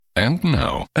And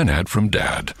now, an ad from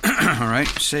Dad. All right,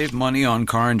 save money on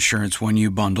car insurance when you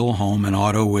bundle home and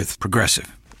auto with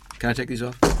Progressive. Can I take these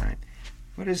off? All right.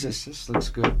 What is this? This looks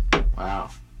good. Wow,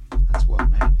 that's well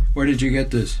made. Where did you get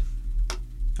this?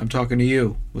 I'm talking to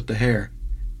you with the hair.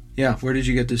 Yeah, where did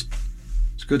you get this?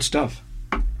 It's good stuff.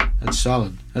 That's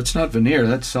solid. That's not veneer,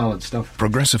 that's solid stuff.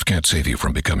 Progressive can't save you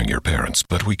from becoming your parents,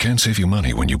 but we can save you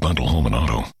money when you bundle home and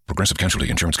auto. Progressive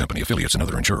Casualty Insurance Company, affiliates, and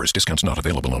other insurers. Discounts not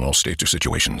available in all states or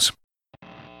situations.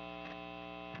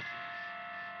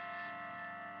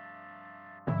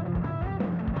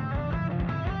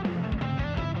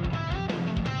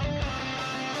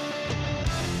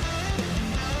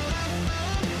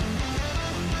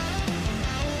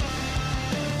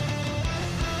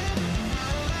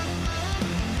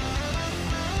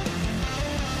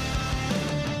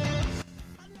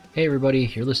 Hey everybody,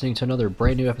 you're listening to another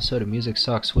brand new episode of Music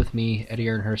Sucks with me, Eddie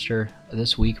Ehrenherster.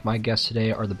 This week, my guests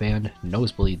today are the band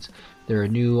Nosebleeds. They're a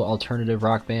new alternative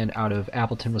rock band out of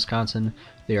Appleton, Wisconsin.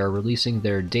 They are releasing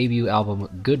their debut album,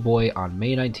 Good Boy, on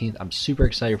May 19th. I'm super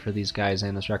excited for these guys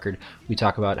and this record. We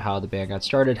talk about how the band got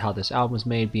started, how this album was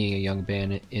made, being a young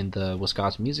band in the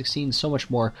Wisconsin music scene, so much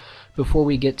more. Before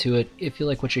we get to it, if you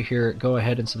like what you hear, go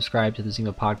ahead and subscribe to the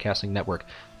Zima Podcasting Network.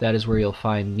 That is where you'll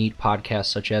find neat podcasts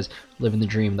such as Living the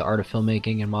Dream, The Art of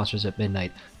Filmmaking, and Monsters at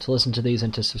Midnight. To listen to these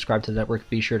and to subscribe to the network,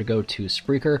 be sure to go to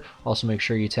Spreaker. Also make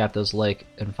sure you tap those like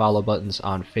and follow buttons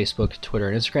on Facebook, Twitter,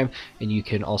 and Instagram. And you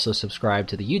can also subscribe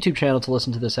to the YouTube channel to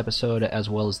listen to this episode, as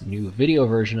well as the new video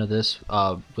version of this,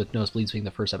 with Nosebleeds being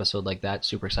the first episode like that.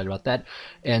 Super excited about that.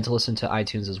 And to listen to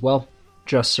iTunes as well.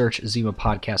 Just search Zima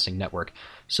Podcasting Network.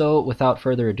 So, without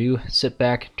further ado, sit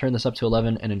back, turn this up to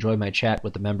 11, and enjoy my chat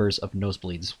with the members of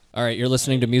Nosebleeds. All right, you're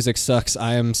listening to Music Sucks.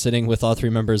 I am sitting with all three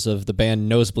members of the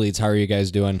band Nosebleeds. How are you guys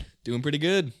doing? Doing pretty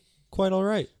good. Quite all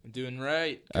right. I'm doing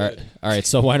right. All right.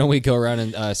 So why don't we go around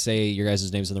and say your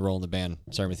guys' names and the role in the band?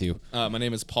 Starting with you. My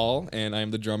name is Paul, and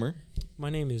I'm the drummer. My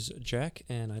name is Jack,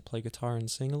 and I play guitar and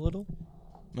sing a little.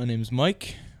 My name is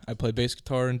Mike. I play bass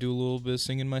guitar and do a little bit of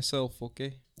singing myself,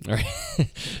 okay? All right.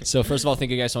 So first of all, thank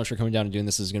you guys so much for coming down and doing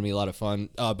this. This is going to be a lot of fun.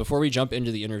 Before we jump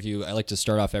into the interview, I like to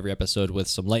start off every episode with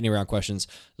some lightning round questions.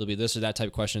 There'll be this or that type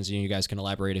of questions, and you guys can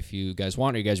elaborate if you guys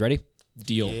want. Are you guys ready?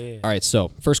 Deal. Yeah. All right,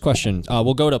 so first question.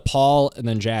 We'll go to Paul, and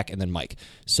then Jack, and then Mike.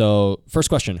 So first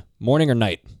question, morning or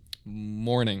night?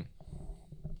 Morning.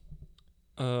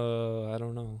 I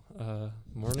don't know.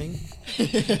 Morning?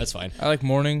 That's fine. I like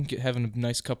morning, having a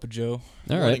nice cup of Joe.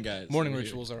 All Morning, right. guys. Morning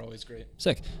rituals are always great.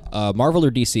 Sick. Marvel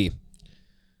or DC?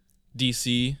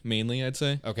 DC, mainly, I'd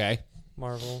say. Okay.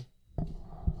 Marvel.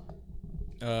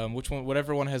 Which one?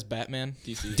 Whatever one has Batman.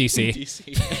 DC. DC.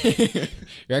 DC.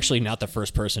 You're actually not the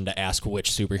first person to ask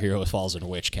which superhero falls in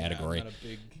which category. I'm not a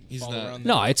big He's follow not- around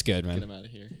No, that. it's good, Get him man. out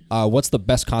of here. What's the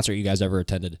best concert you guys ever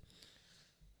attended?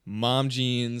 Mom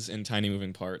Jeans and Tiny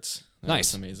Moving Parts. That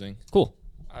Nice. was amazing. Cool.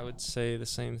 I would say the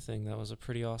same thing. That was a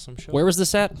pretty awesome show. Where was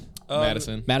this at?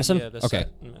 Madison. Madison? Yeah, the Okay.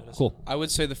 set in Madison. Cool. I would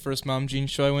say the first Mom Jean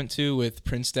show I went to with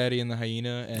Prince Daddy and the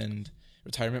Hyena and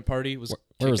Retirement Party was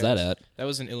Where was that kick-ass. at? That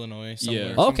was in Illinois somewhere.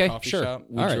 Yeah. some Okay, coffee sure. shop.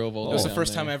 We All right. drove all It the was way the down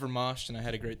first time I there. ever moshed, and I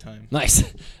had a great time. Nice.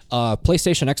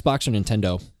 PlayStation, Xbox, or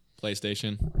Nintendo?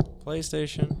 PlayStation.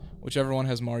 PlayStation. Whichever one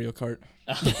has Mario Kart.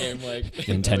 I'm like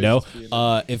Nintendo.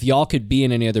 If y'all could be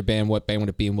in any other band, what band would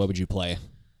it be and what would you play?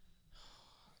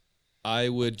 I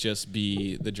would just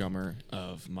be the drummer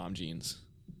of Mom Jeans.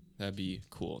 That'd be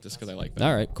cool, just because I like that.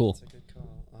 All right, cool. That's a good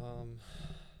call.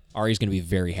 Ari's going to be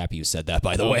very happy you said that,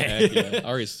 by the Oh, way. heck yeah.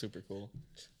 Ari's super cool.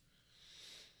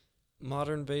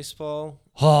 Modern baseball.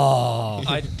 Oh.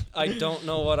 I don't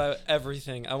know what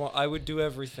everything. I would do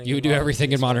everything. You would do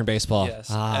everything in modern baseball. Yes,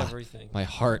 Ah, everything. My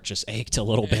heart just ached a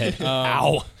little bit.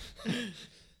 Ow.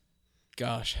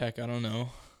 Gosh, heck, I don't know.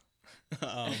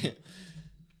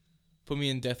 Put me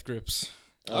in Death Grips.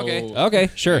 Okay. Oh, Okay,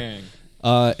 sure. dang.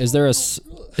 Is there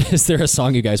a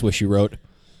song you guys wish you wrote?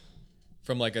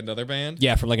 From like another band?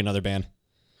 Yeah, from like another band.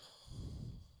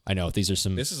 I know these are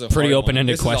some This is a pretty hard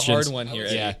open-ended one. questions. This is a hard one here.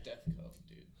 Yeah.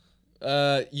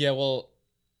 Yeah, well,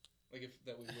 Like if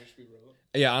that we wish we wrote.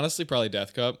 yeah, honestly, probably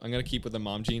Death Cup. I'm gonna keep with the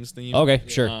Mom Jeans theme. Okay,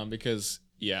 sure. Because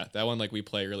yeah, that one like we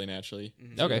play really naturally.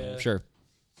 Okay, Yeah. sure.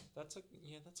 That's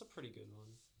a pretty good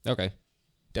one. Okay.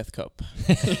 Death Cup.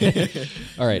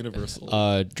 All right.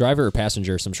 Universal. Driver or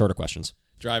passenger? Some shorter questions.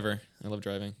 Driver. I love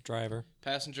driving. Driver.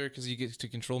 Passenger, because you get to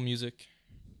control music.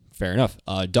 Fair enough.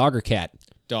 Dog or cat?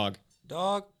 Dog.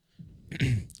 Dog.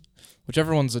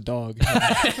 Whichever one's a dog.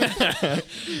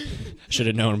 Should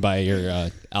have known by your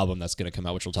album that's going to come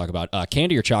out, which we'll talk about.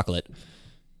 Candy or chocolate?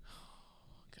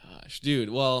 Gosh, dude.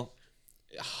 Well,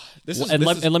 And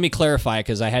let me clarify,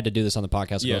 because I had to do this on the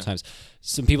podcast a couple times.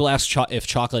 Some people ask if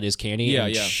chocolate is candy. Yeah,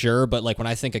 and yeah. Sure, but like when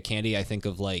I think of candy, I think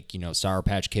of like, Sour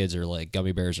Patch Kids or like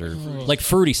gummy bears or like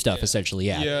fruity stuff, essentially.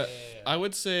 Yeah, I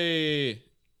would say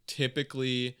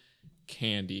typically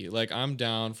candy. Like I'm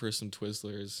down for some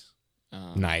Twizzlers.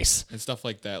 Nice. And stuff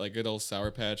like that, like good old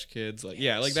Sour Patch Kids. Like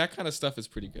like that kind of stuff is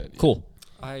pretty good. Cool.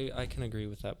 I can agree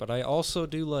with that, but I also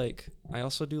do like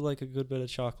a good bit of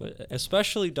chocolate,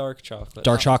 especially dark chocolate.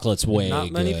 Dark chocolate's way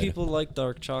Not many good. people like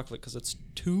dark chocolate because it's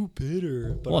too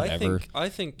bitter. But Whatever. I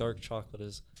think dark chocolate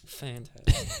is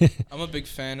fantastic. I'm a big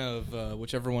fan of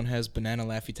whichever one has banana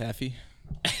Laffy Taffy.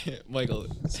 Michael.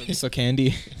 So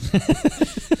candy.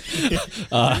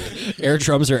 Air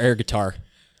drums or air guitar?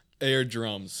 Air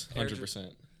drums,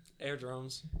 100%. Air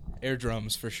drums. Air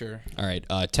drums for sure. All right.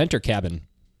 Tent or cabin?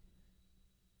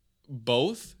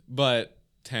 Both, but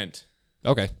tent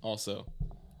Okay. also.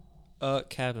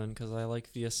 Cabin, because I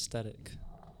like the aesthetic.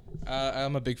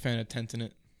 I'm a big fan of tent in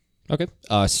it. Okay.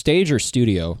 Stage or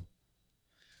studio?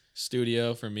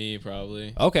 Studio for me,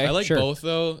 probably. Okay, I like sure. both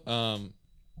though.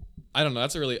 I don't know.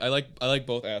 I like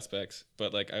both aspects,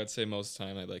 but like I would say most of the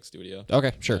time I like studio.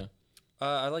 Okay, sure. Yeah.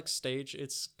 I like stage.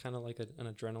 It's kind of like an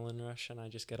adrenaline rush, and I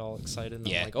just get all excited. And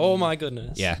Yeah. I'm like, oh my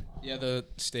goodness. Yeah. Yeah, the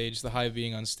stage, the high of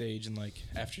being on stage, and like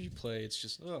after you play, it's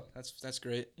just that's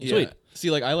great. Yeah. Sweet.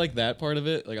 See, like I like that part of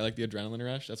it. Like I like the adrenaline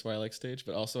rush. That's why I like stage.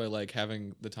 But also I like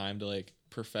having the time to like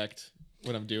perfect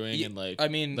what I'm doing Yeah, and like I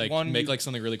mean, like one make you- like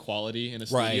something really quality in a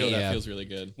Right, studio. yeah. That feels really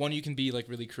good. One, you can be like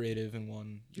really creative, and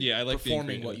one, you're Yeah, I like being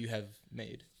performing what creative. you have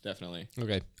made. Definitely.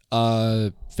 Okay.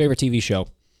 Favorite TV show?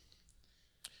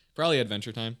 Probably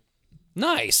Adventure Time.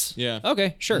 Nice. Yeah.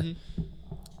 Okay, sure.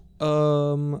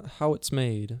 How it's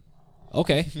made.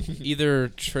 Okay. Either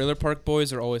Trailer Park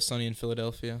Boys or Always Sunny in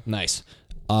Philadelphia. Nice.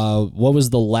 What was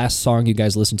the last song you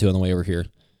guys listened to on the way over here?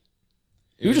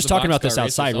 It We were was just the talking about Boxcar this Race or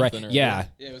outside, right? something, or- Yeah.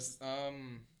 Yeah, it was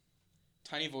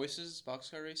Tiny Voices,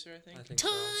 Boxcar Racer, I think. I think so.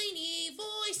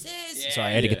 Sorry,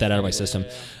 I had to get that out of my system.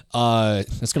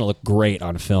 It's gonna look great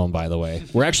on film, by the way.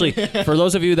 We're actually, for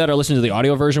those of you that are listening to the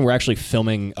audio version, we're actually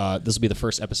filming. This will be the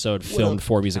first episode filmed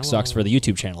for Music Sucks for the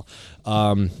YouTube channel.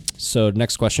 So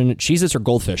next question: Cheez-Its or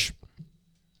Goldfish?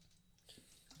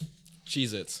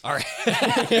 Cheez-Its. All right.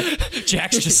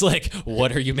 Jack's just like,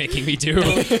 what are you making me do?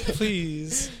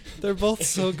 Please. They're both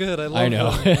so good. I love I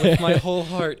know. them with my whole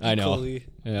heart. I know. Equally.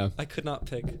 Yeah. I could not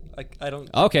pick. I don't.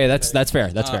 Okay, that's fair.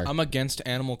 That's fair. I'm against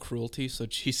animal cruelty, so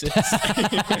Cheez-Its.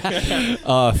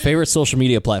 Favorite social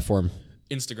media platform?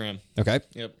 Instagram. Okay.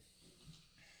 Yep.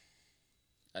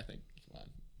 I think. Come on.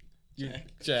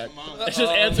 Jack. Just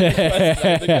answer the question.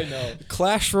 I think I know.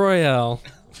 Clash Royale.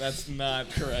 That's not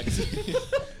correct.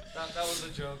 That was a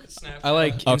joke. Snap. I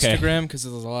like Okay. Instagram because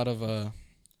there's a lot of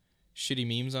shitty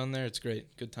memes on there. It's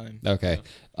great. Good time. Okay.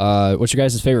 What's your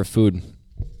guys' favorite food?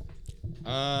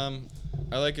 I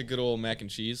like a good old mac and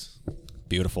cheese.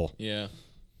 Beautiful. Yeah.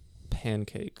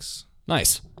 Pancakes.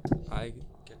 Nice. I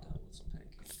get down with some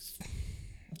pancakes.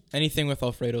 Anything with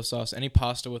Alfredo sauce. Any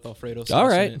pasta with Alfredo sauce. All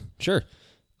in right. it. Sure.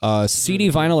 CD,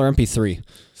 vinyl, or MP3?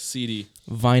 CD.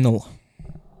 Vinyl.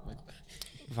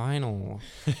 Vinyl.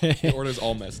 The order's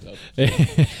all messed up.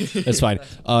 That's fine.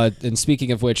 And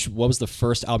speaking of which, what was the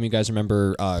first album you guys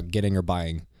remember getting or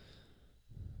buying?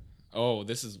 Oh,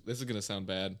 this is gonna sound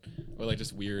bad or like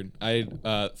just weird. I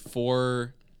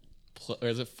or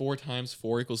is it 4 times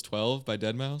 4 equals 12 by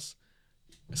Deadmau5?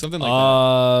 Something like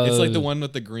that. It's like the one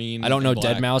with the green. I don't know and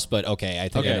black. Deadmau5, but okay. I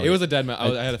think I know Okay, it was a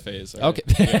Deadmau5. I had a phase. Sorry. Okay.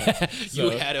 Yeah. You So,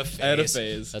 had a phase. I had a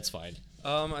phase. That's fine.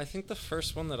 I think the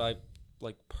first one that I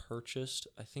purchased,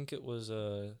 I think it was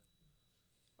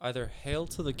either Hail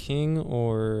to the King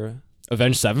or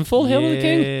Avenged Sevenfold, Hail to the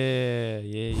King?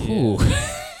 Yeah. Ooh.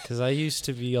 Because I used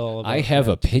to be all about I have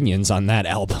that. opinions on that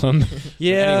album.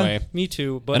 Yeah, Anyway. me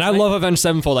too. But And I love Avenged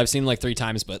Sevenfold. I've seen it like 3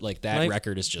 times, but like that My-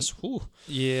 record is just whew.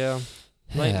 Yeah.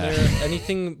 Nightmare.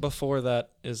 Anything before that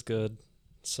is good.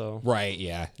 So Right,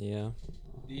 yeah. yeah.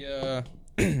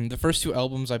 The the first 2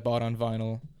 albums I bought on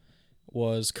vinyl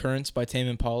was Currents by Tame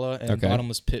Impala and Okay.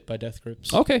 Bottomless Pit by Death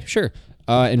Grips. Okay, sure.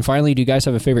 And finally, do you guys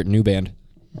have a favorite new band?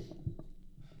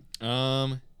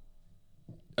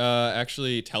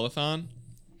 Actually, Telethon.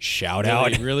 Shout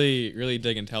out. Really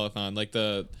digging Telethon. Like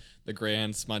the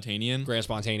Grand Spontanean. Grand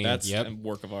Spontanean. That's Yep. a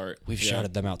work of art. We've Yeah.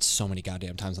 shouted them out so many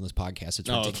goddamn times on this podcast. It's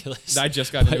ridiculous. I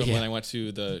just got into But it yeah. when I went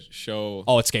to the show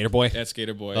Oh, it's Skater Boy? at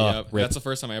Skater Boy. Oh, Yep. rip. That's the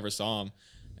first time I ever saw him,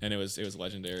 and it was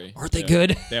legendary. Aren't they Yeah.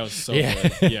 good? That was so Yeah.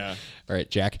 good. Yeah. All right,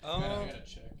 Jack.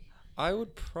 I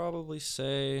would probably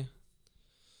say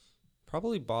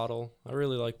Probably Bottle. I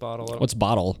really like Bottle. What's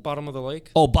Bottle? Bottom of the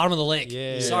Lake? Oh, Bottom of the Lake.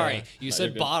 Yeah. Sorry, you No, said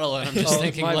you're good. bottle, and I'm just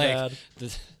thinking my like,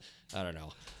 bad. I don't know.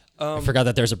 I Um, forgot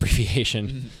that there's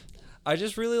abbreviation. I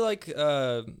just really like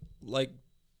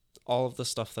all of the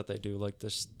stuff that they do. Like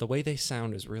this, the way they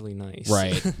sound is really nice.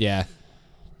 Right. Yeah.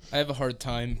 I have a hard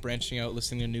time branching out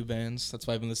listening to new bands. That's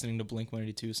why I've been listening to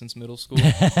Blink-182 since middle school.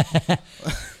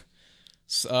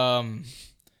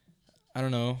 I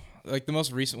don't know. Like the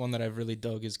most recent one that I've really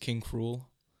dug is King Cruel.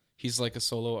 He's like a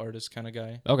solo artist kind of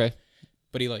guy, Okay.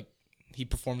 but he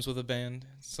performs with a band.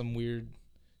 Some weird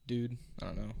dude. I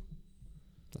don't know.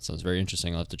 That sounds very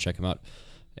interesting. I'll have to check him out.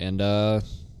 And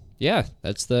yeah,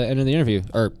 that's the end of the interview.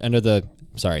 Or end of the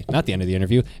not the end of the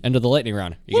interview. End of the lightning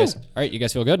round. You guys all right, you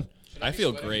guys feel good? I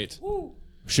feel great.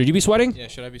 Should you be sweating? Yeah,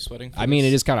 should I be sweating? I mean,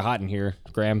 it is kind of hot in here,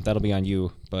 Graham. That'll be on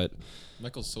you, but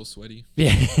Michael's so sweaty.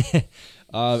 yeah.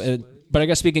 But I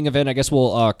guess speaking of it, I guess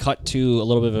we'll cut to a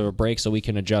little bit of a break so we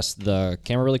can adjust the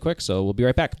camera really quick. So we'll be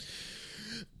right back.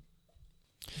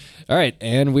 All right,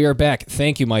 and we are back.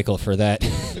 Thank you, Michael, for that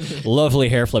lovely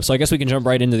hair flip. So I guess we can jump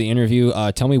right into the interview.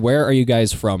 Tell me, where are you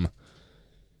guys from?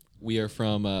 We are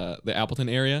from the Appleton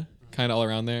area, kind of all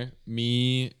around there.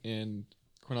 Me and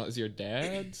Cornell. Is your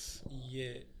dad's?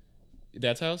 Yeah.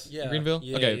 Dad's house? Yeah. Greenville?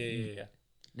 Yeah, Okay. yeah.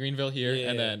 Greenville here, Yeah.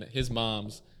 and then his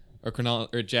mom's, or Cornell,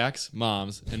 or Jack's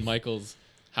mom's, and Michael's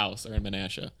house are in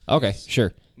Menasha. Okay,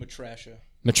 sure. Matrasha.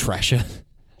 Matrasha.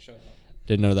 Shut up.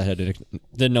 Didn't know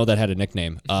that had a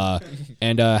nickname.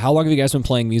 And how long have you guys been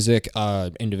playing music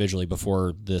individually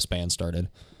before this band started?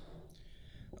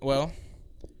 Well,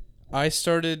 I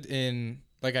started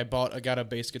I got a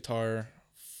bass guitar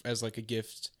as like a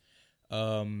gift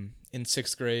in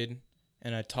 6th grade,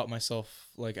 and I taught myself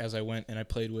like as I went, and I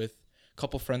played with a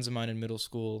couple friends of mine in middle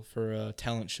school for a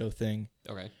talent show thing.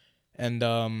 Okay. And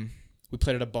we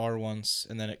played at a bar once,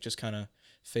 and then it just kind of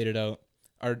faded out.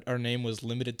 Our name was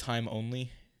Limited Time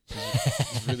Only. It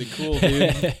was really cool,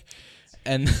 dude.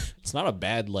 And It's not a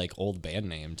bad like old band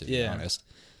name, to be Yeah. honest.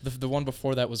 the one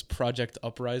before that was Project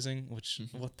Uprising, which I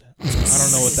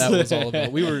don't know what that was all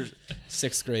about. We were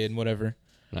 6th grade and whatever.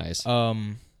 Nice.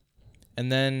 And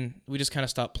then we just kind of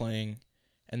stopped playing,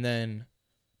 and then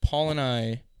Paul and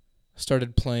I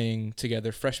started playing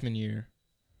together freshman year,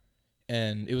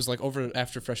 and it was like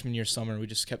after freshman year summer, we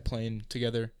just kept playing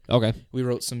together. Okay. We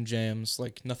wrote some jams,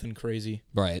 like nothing crazy,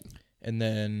 Right. and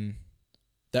then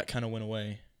that kind of went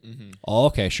away. Mm-hmm. Oh,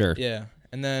 okay, sure. Yeah,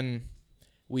 and then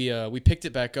we picked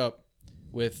it back up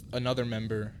with another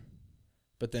member,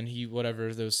 but then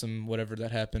there was some whatever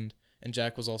that happened, and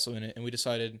Jack was also in it, and we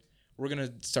decided we're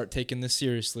gonna start taking this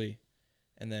seriously,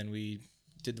 and then we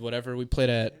did whatever we played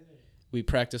at. We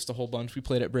practiced a whole bunch. We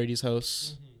played at Brady's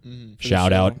house. Mm-hmm. for the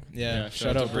Shout show. out. Yeah, Yeah,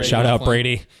 shout out Brady. Shout out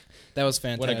Brady. That was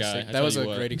What a fantastic. guy. I That tell was you a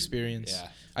what. great experience. Yeah.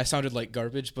 I sounded like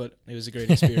garbage, but it was a great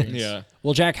experience. Yeah.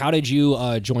 Well, Jack, how did you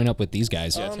join up with these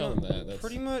guys? Yeah, tell them that. That's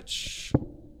Pretty much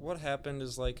what happened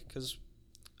is like, because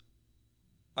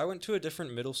I went to a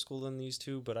different middle school than these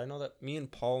two, but I know that me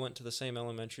and Paul went to the same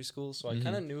elementary school, so I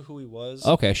kind of knew who he was.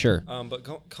 Okay, sure.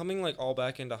 But coming like all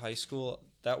back into high school,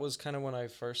 that was kind of when I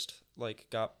first like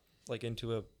got like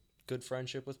into a good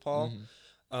friendship with Paul.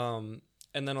 Mm-hmm.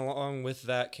 And then along with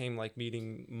that came like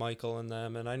meeting Michael and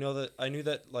them, and I knew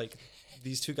that like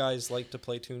these two guys like to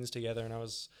play tunes together, and I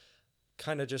was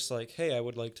kind of just like, hey, I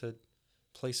would like to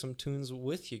play some tunes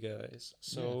with you guys.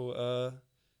 So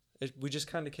we just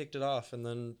kind of kicked it off, and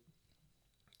then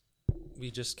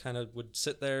we just kind of would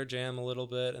sit there, jam a little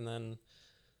bit, and then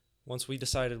once we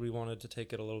decided we wanted to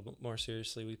take it a little bit more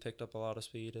seriously, we picked up a lot of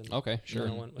speed and Okay,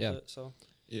 sure. went with Yeah. it. So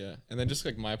Yeah, and then just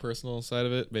like my personal side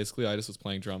of it, basically I just was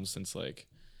playing drums since like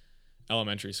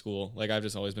elementary school. Like I've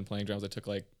just always been playing drums. I took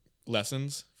like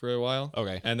lessons for a while.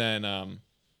 Okay. And then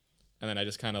I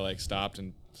just kind of like stopped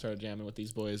and started jamming with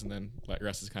these boys, and then like the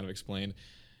rest is kind of explained.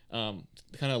 To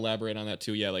kind of elaborate on that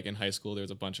too, yeah, like in high school there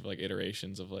was a bunch of like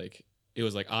iterations of like it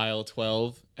was like Isle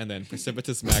 12 and then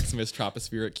Precipitous Maximus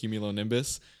Tropospheric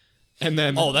Cumulonimbus. And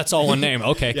then Oh, that's all one name.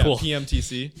 Okay, yeah, cool.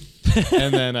 PMTC.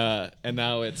 And then and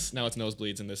now it's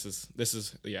Nosebleeds, and this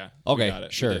is yeah. we Okay, got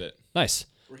it. sure. We did it. Nice.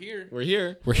 We're here. We're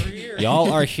here. We're here.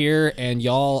 Y'all are here, and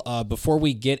y'all, before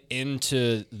we get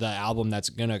into the album that's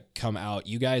gonna come out,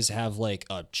 you guys have like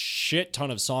a shit ton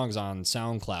of songs on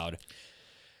SoundCloud.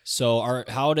 So are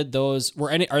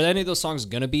any of those songs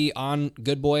gonna be on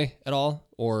Good Boy at all,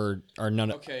 or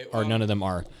none of them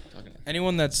are?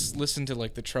 Anyone that's listened to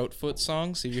like the Troutfoot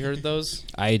songs, have you heard those?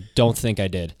 I don't think I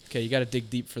did. Okay, you got to dig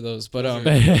deep for those. But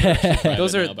Private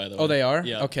those are now, by the oh way. they are?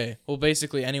 Yeah. Okay. Well,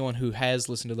 basically anyone who has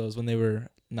listened to those when they were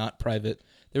not private,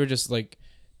 they were just like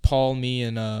Paul, me,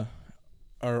 and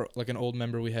our like an old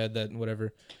member we had that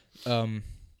whatever.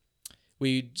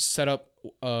 we set up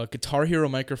a Guitar Hero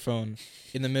microphone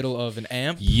in the middle of an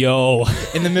amp. Yo.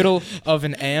 In the middle of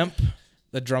an amp,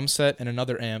 the drum set, and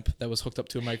another amp that was hooked up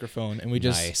to a microphone, and we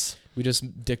just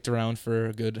dicked around for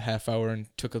a good half hour and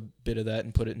took a bit of that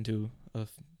and put it on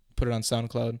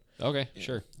SoundCloud. Okay,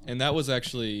 sure. And that was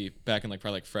actually back in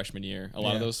probably freshman year. A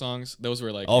lot of those songs, those were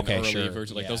in Okay, early sure.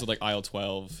 versions. Those are aisle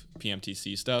 12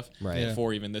 PMTC stuff. Right. Yeah.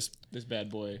 Before even this bad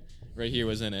boy right here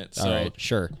was in it. So, All right,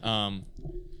 sure.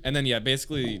 And then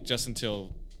basically just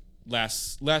until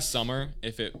last summer,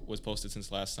 if it was posted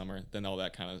since last summer, then all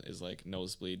that kind of is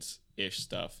Nosebleeds-ish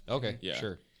stuff. Okay, Yeah.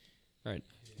 sure. All right.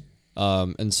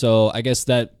 And so I guess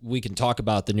that we can talk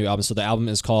about the new album. So the album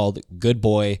is called Good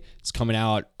Boy. It's coming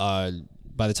out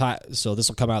by the time, so this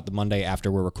will come out the Monday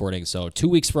after we're recording. So 2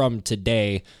 weeks from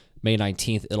today, May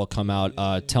 19th, it'll come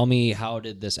out. Tell me, how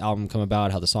did this album come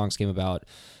about, how the songs came about,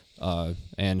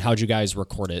 and how'd you guys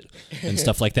record it and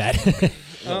stuff like that?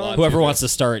 Whoever wants to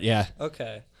start, yeah.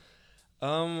 Okay.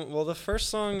 Well, the first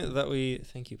song that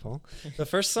thank you, Paul. The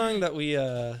first song that we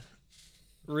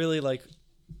really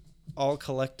all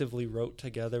collectively wrote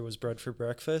together was Bread for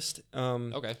Breakfast.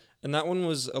 Okay. And that one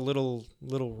was a little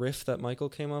riff that Michael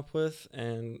came up with,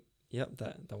 and yep,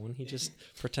 that one he just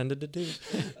pretended to do.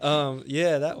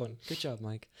 Yeah, that one. Good job,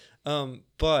 Mike.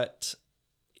 But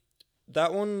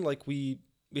that one, we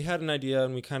had an idea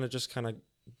and we kind of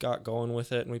got going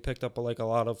with it, and we picked up a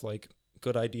lot of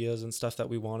good ideas and stuff that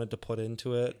we wanted to put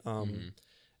into it.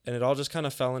 And it all just kind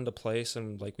of fell into place,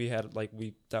 and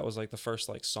that was the first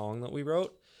song that we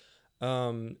wrote.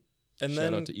 And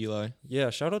Shout out to Eli. Yeah,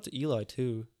 shout out to Eli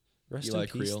too. Rest Eli in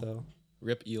peace, Creel. though.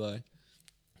 Rip Eli.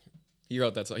 He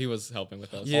wrote that song. He was helping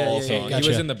with us. Yeah, all yeah, song. yeah. Gotcha. He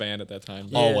was in the band at that time.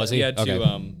 Oh, was he? He had Okay.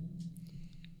 to.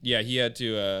 He had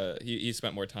to. He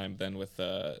spent more time then with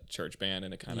church band,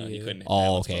 and it kind of he couldn't. Oh,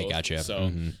 balance okay, both. gotcha. So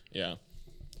Mhm. yeah.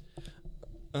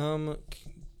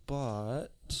 But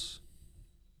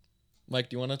Mike,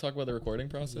 do you want to talk about the recording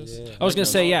process? yeah. I was going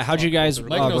to say, yeah, how'd you guys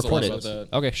Mike knows a lot record about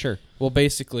it? that. Okay, sure. Well,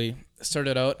 basically,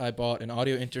 started out, I bought an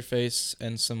audio interface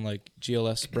and some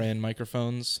GLS brand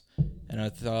microphones, and I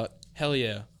thought, hell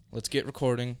yeah, let's get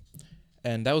recording.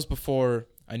 And that was before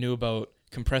I knew about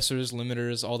compressors,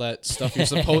 limiters, all that stuff you're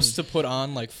supposed to put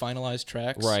on finalized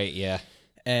tracks. Right, yeah.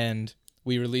 And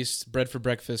we released Bread for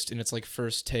Breakfast in its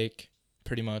first take,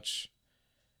 pretty much.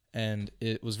 And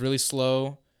it was really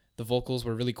slow. The vocals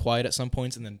were really quiet at some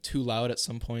points and then too loud at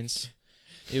some points.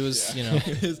 It was,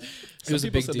 it was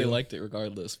a big said deal. they liked it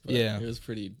regardless. But Yeah. it was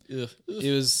pretty. It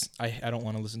was, I don't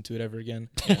want to listen to it ever again.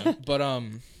 Yeah. But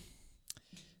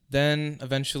then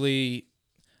eventually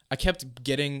I kept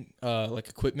getting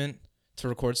equipment to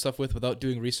record stuff with without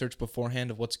doing research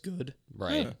beforehand of what's good.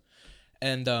 Right. Yeah.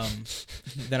 And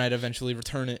then I'd eventually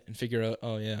return it and figure out,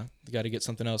 oh yeah, you got to get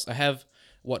something else. I have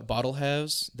what Bottle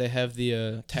has. They have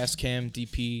the Tascam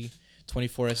DP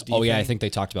 24 SD. Oh, yeah, I thing. think they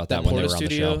talked about That that when they Porta were on the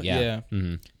Studio? show. Yeah. Yeah.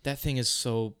 Mhm. That thing is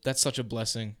that's such a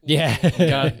blessing. Yeah.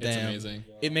 God It's damn. amazing.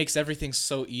 It makes everything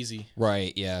so easy.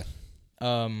 Right, yeah.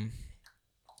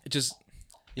 It just,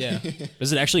 yeah.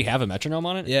 Does it actually have a metronome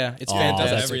on it? Yeah, it's Oh, fantastic.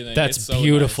 that's- Everything. that's It's so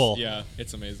beautiful. nice. Yeah,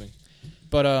 it's amazing.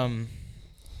 But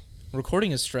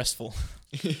recording is stressful.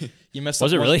 You mess up.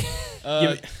 Was it one-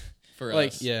 really? For Like,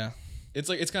 us, yeah. it's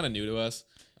it's kind of new to us.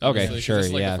 Okay, obviously, 'cause sure, This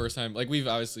is yeah. the first time. We've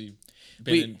obviously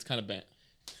been We- in kind of been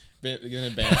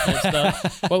in band type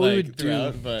stuff. What we would do.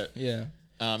 throughout, but Yeah.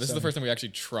 this is So- the first time we actually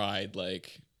tried.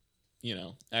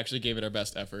 Actually gave it our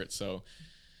best effort. So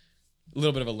a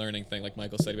little bit of a learning thing, like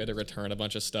Michael said. We had to return a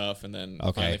bunch of stuff and then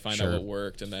Okay, finally find sure. out what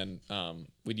worked. And then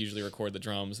we'd usually record the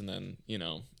drums, and then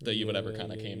whatever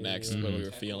kind of came next, what we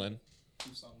were feeling.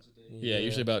 Yeah,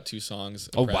 usually about 2 songs.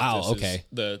 of Oh, wow, practice is okay.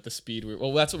 The speed.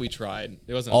 That's what we tried.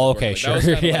 It wasn't. Oh, recording, okay, that was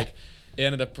sure, kinda yeah. it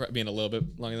ended up being a little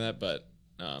bit longer than that, but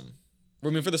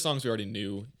for the songs we already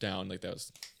knew down, that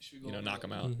was, knock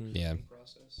them out. Yeah.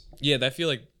 Yeah, I feel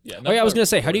like Oh, yeah, I was going to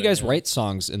say, how do you guys write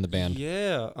songs in the band?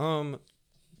 Yeah,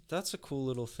 that's a cool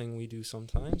little thing we do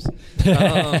sometimes.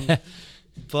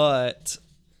 But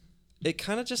it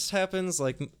kind of just happens,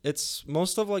 it's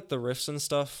most of the riffs and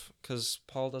stuff, because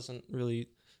Paul doesn't really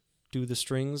do the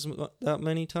strings that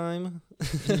many times.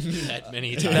 That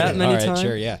many times. That many All right, times.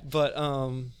 sure, yeah. But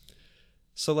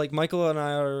so Michael and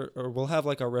I we'll have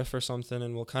a riff or something,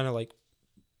 and we'll kind of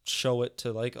show it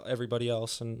to everybody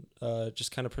else, and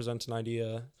just kind of present an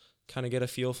idea, kind of get a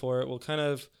feel for it. We'll kind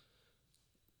of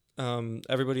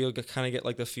everybody will kind of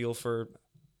get the feel for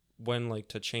when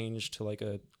to change to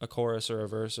a chorus or a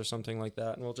verse or something like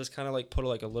that, and we'll just kind of put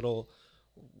a little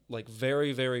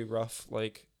very, very rough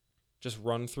just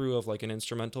run through of an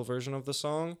instrumental version of the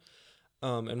song,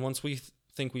 and once we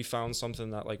think we found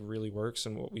something that like really works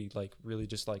and what we like really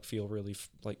just like feel really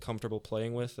like comfortable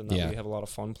playing with, and that we have a lot of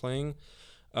fun playing.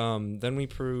 Then we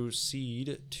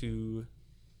proceed to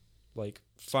like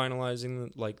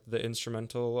finalizing like the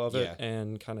instrumental of it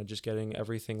and kind of just getting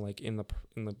everything like in the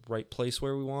right place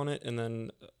where we want it, and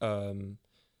then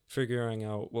figuring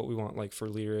out what we want like for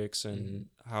lyrics and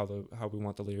how we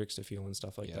want the lyrics to feel and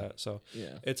stuff like that. So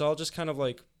it's all just kind of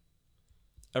like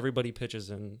everybody pitches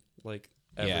in like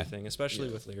everything, especially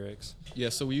with lyrics. Yeah,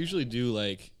 so we usually do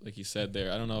like you said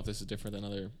there. I don't know if this is different than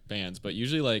other bands, but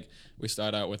usually like we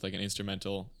start out with like an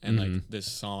instrumental and like this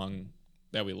song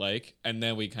that we like, and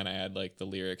then we kind of add like the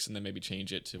lyrics and then maybe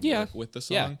change it to work with the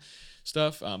song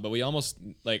stuff. But we almost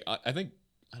like I think,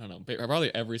 I don't know,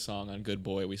 probably every song on Good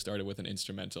Boy we started with an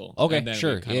instrumental. Okay, and then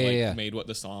sure. we kind of made what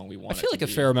the song we wanted. I feel like a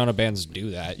fair amount of bands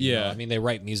do that. You know? I mean, they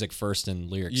write music first and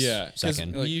lyrics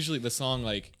second. We usually the song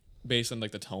like based on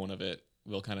like the tone of it,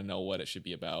 we'll kind of know what it should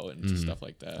be about and stuff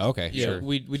like that. Okay, Yeah, sure.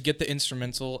 we'd get the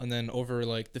instrumental, and then over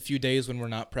like the few days when we're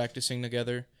not practicing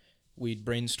together, we'd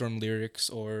brainstorm lyrics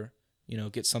or, you know,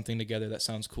 get something together that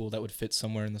sounds cool that would fit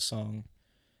somewhere in the song.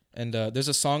 And there's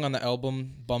a song on the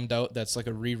album, Bummed Out, that's like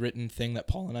a rewritten thing that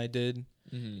Paul and I did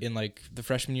in like the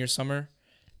freshman year summer.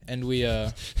 And we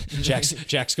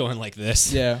Jack's going like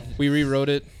this. Yeah, we rewrote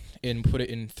it and put it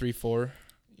in 3/4 or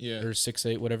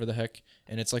 6/8, whatever the heck.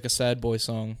 And it's like a sad boy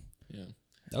song. Yeah.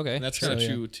 Okay. And that's kind of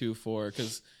true too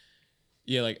because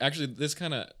like actually this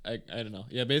kind of I don't know.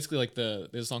 Yeah, basically like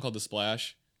there's a song called The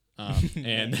Splash.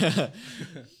 And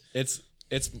it's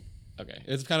okay.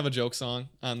 It's kind of a joke song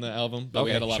on the album, but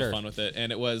we had a lot of fun with it.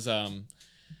 And it was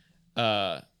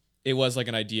like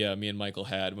an idea me and Michael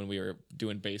had when we were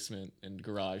doing basement and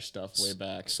garage stuff way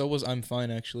back. So was I'm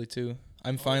Fine actually too.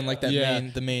 I'm Fine like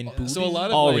that the main booty. So a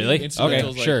lot of instrumentals,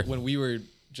 okay, like, when we were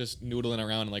just noodling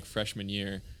around in like freshman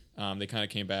year, they kind of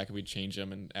came back and we'd change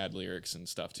them and add lyrics and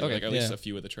stuff too. Like at least a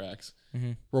few of the tracks.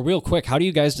 Well, real quick, how do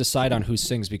you guys decide on who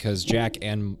sings? Because Jack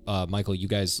and Michael, you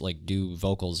guys like do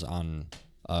vocals on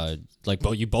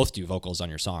you both do vocals on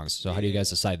your songs. So how do you guys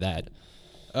decide that?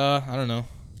 I don't know.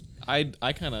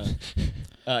 I kind of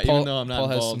even though I'm not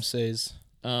Paul involved, has some says.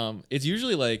 It's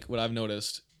usually like what I've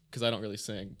noticed, because I don't really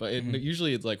sing, but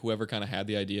usually it's like whoever kind of had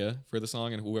the idea for the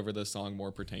song and whoever the song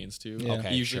more pertains to. Yeah.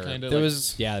 Okay, usually sure. kind of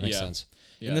that makes sense.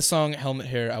 Yeah. In the song Helmet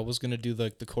Hair, I was gonna do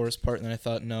like the chorus part, and then I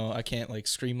thought, no, I can't like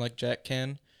scream like Jack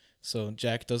can, so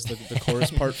Jack does the chorus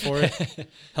part for it.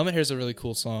 Helmet Hair is a really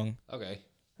cool song. Okay.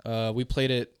 We played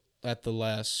it at the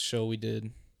last show we did.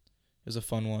 It was a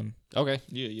fun one. Okay.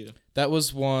 Yeah. That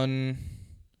was one.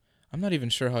 I'm not even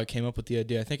sure how I came up with the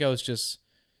idea. I think I was just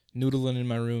noodling in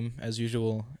my room as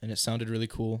usual, and it sounded really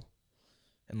cool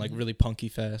and like really punky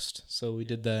fast. So we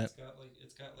did that.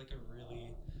 It's got like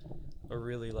a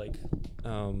really like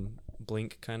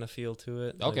Blink kind of feel to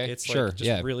it. Okay, like it's sure, like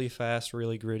just really fast,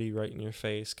 really gritty, right in your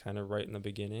face, kind of right in the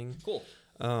beginning. Cool.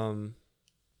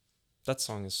 That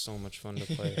song is so much fun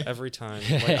to play every time.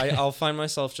 Like I'll find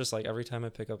myself just like every time I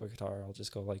pick up a guitar, I'll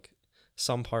just go like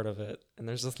some part of it, and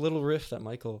there's this little riff that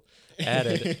Michael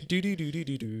added, do do do do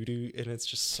do do do, and it's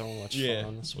just so much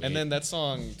fun. Sweet. And then that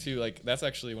song too, like that's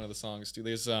actually one of the songs too.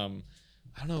 There's I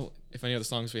don't know if any of the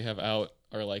songs we have out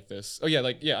are like this. Oh yeah,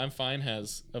 I'm Fine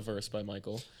has a verse by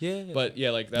Michael. Yeah. But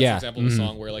yeah, like that's an example of a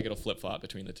song where like it'll flip flop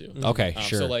between the two. Okay,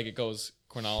 sure. So like it goes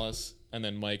Cornelis, and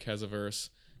then Mike has a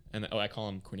verse. And I call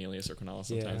him Cornelius or Cornelis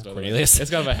sometimes. Yeah. Cornelius. It's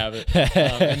kind of a habit.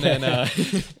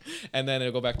 And then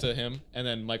it'll go back to him. And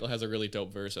then Michael has a really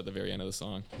dope verse at the very end of the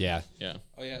song. Yeah. Yeah.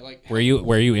 Oh yeah, like Where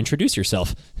you introduce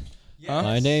yourself. Huh?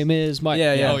 My name is Mike.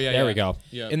 Yeah. Oh yeah. There we go.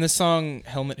 Yeah. in the song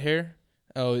Helmet Hair.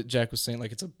 Oh, Jack was saying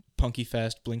like it's a punky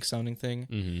fast Blink sounding thing,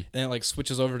 and it like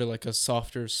switches over to like a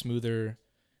softer, smoother,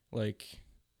 like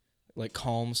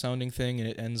calm sounding thing, and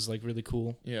it ends like really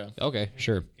cool. Yeah. Okay,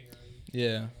 sure.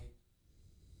 Yeah.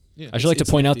 Yeah. I should like to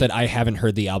point out that I haven't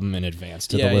heard the album in advance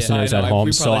to the Yeah, listeners I know. at home,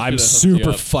 We so probably I'm should have hooked you super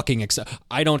up. fucking excited.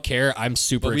 I don't care. I'm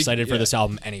super excited for this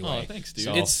album anyway. Oh, thanks,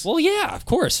 dude. Well, yeah, of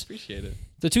course. Appreciate it.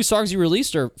 The 2 songs you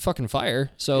released are fucking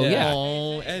fire. So yeah.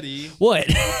 Oh, Eddie. What?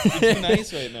 You're too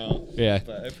nice right now. Yeah.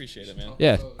 But I appreciate it, man.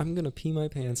 Yeah. I'm gonna pee my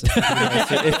pants.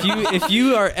 If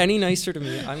you are any nicer to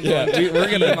me, I'm gonna we're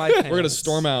gonna my pants. We're gonna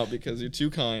storm out because you're too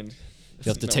kind. You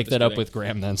have to No, take just that up kidding. with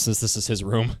Graham then, since this is his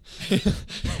room.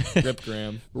 Rip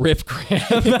Graham. Rip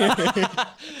Graham.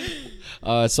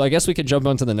 So I guess we could jump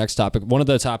on to the next topic. One of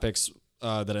the topics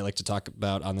that I like to talk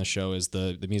about on this show is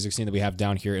the music scene that we have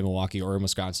down here in Milwaukee or in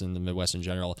Wisconsin, the Midwest in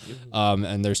general.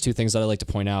 And there's 2 things that I like to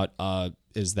point out.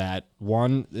 Is that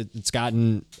one, it's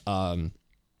gotten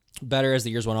better as the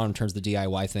years went on in terms of the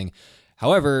DIY thing.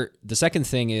 However, the second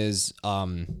thing is,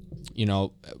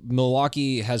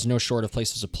 Milwaukee has no short of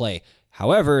places to play.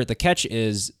 However, the catch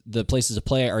is the places to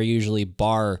play are usually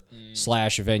bar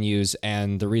slash venues,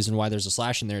 and the reason why there's a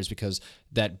slash in there is because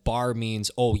that bar means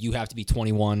you have to be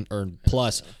 21 or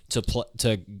plus to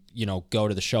go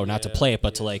to the show, not to play it,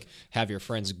 but to like have your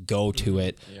friends go to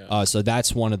it. So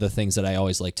that's one of the things that I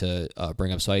always like to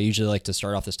bring up. So I usually like to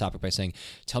start off this topic by saying,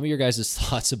 tell me your guys'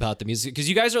 thoughts about the music, because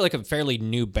you guys are like a fairly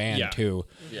new band too.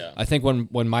 Yeah. I think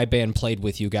when my band played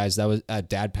with you guys, that was at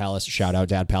Dad Palace. Shout out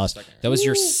Dad Palace. That was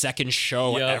your second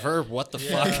show ever. What the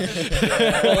fuck?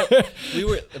 Well, we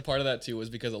were a part of that too. Was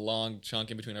because a long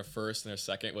chunk in between our first and our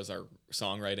second was our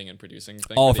songwriting and producing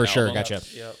thing. Oh, for for sure. album. Gotcha.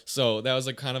 Yep. So that was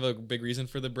like kind of a big reason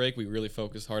for the break. We really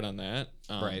focused hard on that.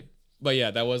 Right. But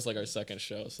yeah, that was like our second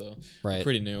show, so Right.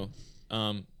 pretty new.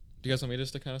 Do you guys want me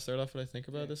just to kind of start off what I think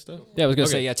about this stuff? Yeah, I was gonna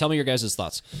Okay. say, tell me your guys'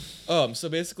 thoughts. So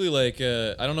basically, like,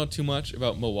 I don't know too much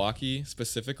about Milwaukee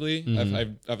specifically.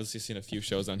 I've obviously seen a few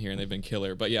shows on here and they've been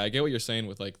killer. But yeah, I get what you're saying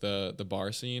with like the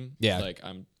bar scene. Yeah. Like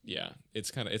it's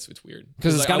kind of it's weird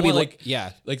Because it's like, got to I be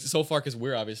want, like so far because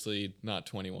we're obviously not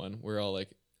 21. We're all like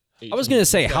 18. I was gonna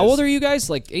say, how old are you guys?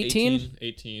 Like 18?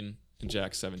 18 and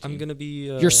Jack's 17. I'm gonna be.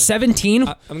 You're 17?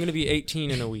 I'm gonna be 18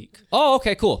 in a week. Oh,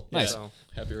 okay, cool, nice. So,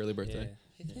 Happy early birthday.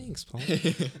 hey, thanks, Paul.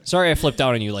 Sorry, I flipped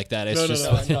out on you like that. It's No,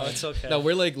 just No, it's okay. No,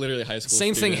 we're like literally high school.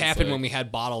 same thing students, happened like- when we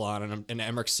had Bottle on, and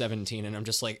Emmerich's 17, and I'm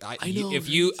just like, know,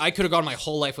 I could have gone my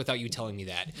whole life without you telling me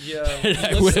that. Yeah.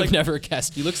 I looks would have like- never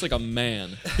guessed. He looks like a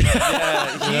man.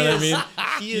 Yeah, You know what I mean?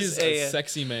 he He's is a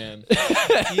sexy man.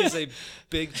 he is a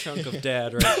big chunk of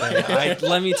dad right there.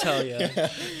 Let me tell you.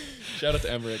 Shout out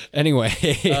to Emmerich. Anyway,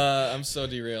 I'm so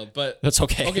derailed, but that's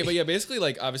okay. okay, but yeah, basically,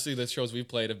 like obviously the shows we've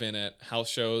played have been at house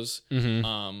shows.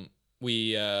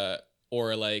 We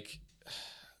or like,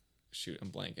 shoot, I'm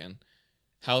blanking.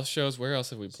 House shows. Where else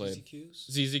have we played?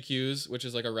 ZZQ's, which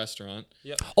is like a restaurant.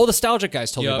 Oh, the Nostalgic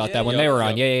guys told me Yup. about that when Yup, they were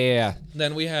on. yup. Yeah.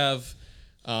 Then we have,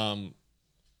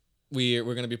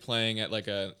 we're gonna be playing at like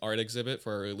an art exhibit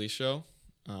for our release show.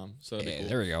 So that'd be cool.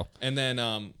 There we go. And then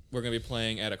we're gonna be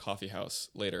playing at a coffee house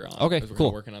later on. Okay, 'cause we're cool.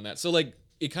 kinda working on that. So like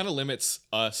it kind of limits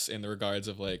us in the regards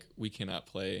of like we cannot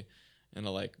play in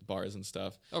like bars and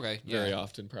stuff. Okay, Very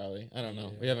often, probably. I don't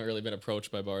know. We haven't really been approached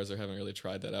by bars or haven't really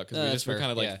tried that out because that's we're fair,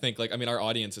 kind of like yeah. think like I mean our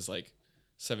audience is like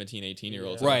 17,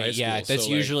 18-year-olds. Right, yeah. That's so, like,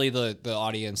 usually the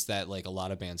audience that like a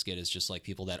lot of bands get is just like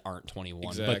people that aren't 21,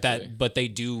 Exactly. but they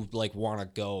do like want to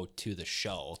go to the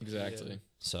show. exactly.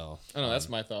 So I don't know. That's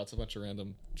my thoughts. A bunch of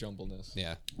random jumbleness.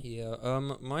 yeah. Yeah.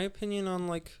 My opinion on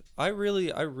like I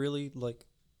really like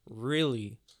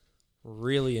really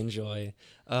enjoy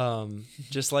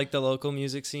just like the local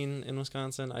music scene in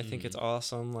Wisconsin. I think it's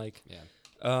awesome. Like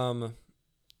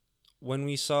when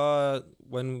we saw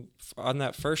on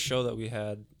that first show that we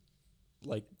had,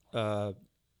 like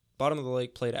Bottom of the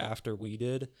Lake played after we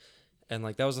did, and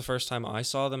like that was the first time I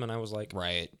saw them, and I was like,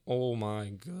 Right. oh my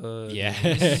god.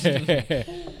 Yeah.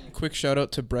 Quick shout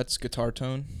out to Brett's guitar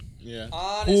tone. Yeah.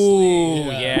 Honestly. Ooh,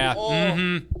 yeah. Oh.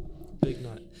 Mhm. Big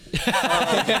nut.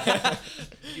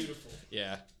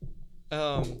 Yeah.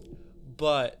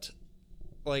 But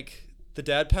like the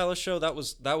Dad Palace show, that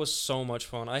was so much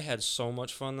fun. I had so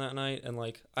much fun that night, and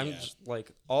like I'm just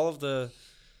like all of the,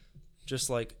 just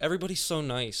like everybody's so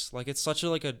nice. Like it's such a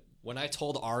like a. When I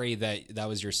told Ari that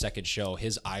was your second show,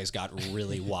 his eyes got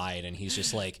really wide, and he's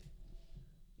just like,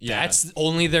 "That's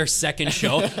only their second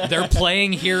show. They're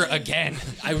playing here again."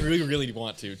 I really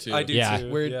want to too. I do Yeah.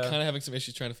 too. We're yeah. kind of having some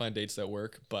issues trying to find dates that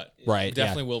work, but Right.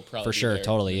 definitely yeah. will probably For be sure. there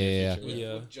Totally. in the Yeah. future.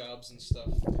 Yeah. Jobs and stuff.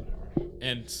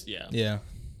 And yeah. Yeah.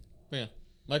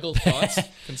 Michael, thoughts,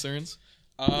 concerns,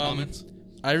 comments?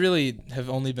 I really have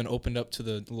only been opened up to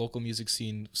the local music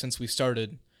scene since we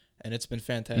started, and it's been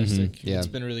fantastic. yeah. It's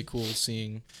been really cool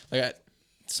seeing like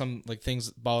some like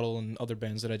things Bottle and other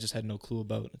bands that I just had no clue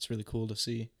about. It's really cool to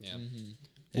see. Yeah.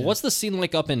 Well, what's the scene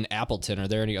like up in Appleton? Are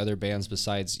there any other bands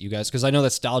besides you guys? Because I know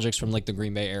that Nostalgic's from like the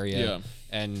Green Bay area, Yeah.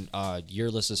 and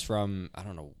Yearless is from, I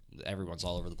don't know, everyone's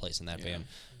all over the place in that band.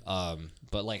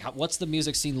 But like, what's the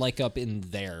music scene like up in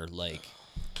there? Like,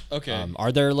 Okay.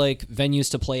 are there like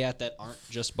venues to play at that aren't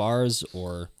just bars,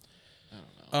 or?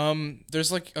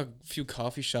 There's like a few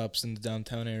coffee shops in the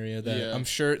downtown area that Yeah. I'm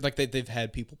sure like they've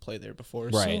had people play there before.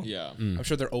 Right. So yeah. I'm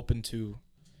sure they're open to,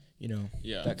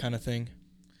 Yeah. that kind of thing.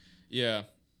 Yeah.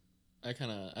 I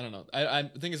don't know. I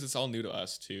think it's all new to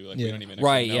us too. Like we Yeah. don't even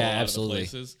Right, know yeah, a lot of the absolutely.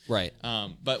 places. Right.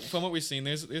 But from what we've seen,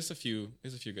 there's a few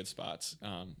good spots.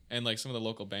 And like some of the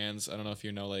local bands. I don't know if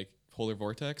you know like Polar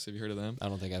Vortex. Have you heard of them? I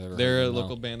don't think I've ever. They're heard a of them, no.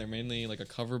 local band. They're mainly like a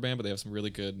cover band, but they have some really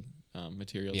good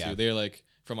material Yeah. too. They're like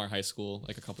from our high school,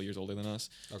 like a couple years older than us.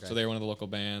 Okay. So they're one of the local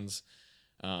bands.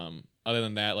 Other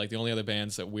than that, like the only other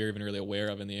bands that we're even really aware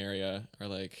of in the area are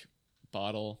like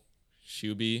Bottle,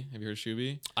 Shuby. Have you heard of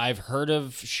Shuby? I've heard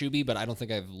of Shuby, but I don't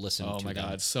think I've listened to Oh my them.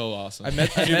 god, so awesome. I met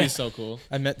Shuby's so cool.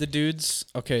 I met the dudes.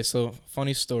 Okay, so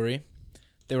funny story.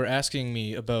 They were asking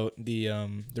me about the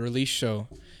release show,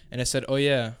 and I said, "Oh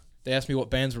yeah." They asked me what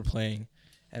bands were playing,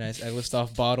 and I list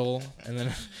off Bottle, and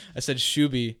then I said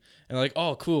Shuby, and they're like,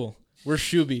 "Oh, cool, we're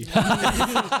Shuby."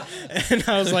 And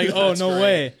I was like, "Oh, That's no great.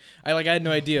 way!" I had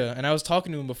no idea, and I was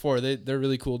talking to them before. They're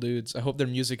really cool dudes. I hope their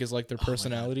music is like their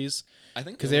personalities. I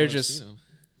think 'Cause the they're only one I've just- seen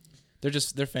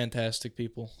them. They're fantastic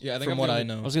people. Yeah, I think from I'm what the I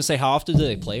only- know. I was gonna say, how often do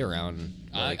they play around?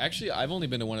 Actually, I've only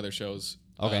been to one of their shows.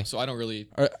 Okay. So I don't really.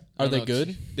 Are I don't they know,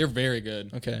 good? They're very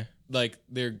good. Okay, Like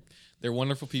they're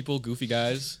wonderful people, goofy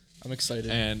guys, I'm excited.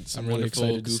 and some I'm really wonderful,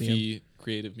 excited to see 'em. goofy,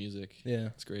 creative music. Yeah,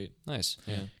 It's great. Nice.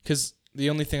 Yeah. because the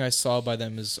only thing I saw by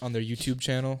them is on their YouTube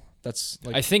channel. That's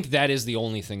like, I think that is the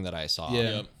only thing that I saw. Yeah.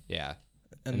 Yep. Yeah.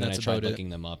 and then that's I tried about it. looking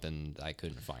them up and I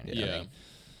couldn't find it. Yeah.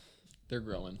 They're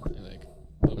growing. I think.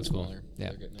 A little bit cool. smaller. Yeah.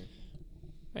 They're getting there.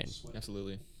 Right.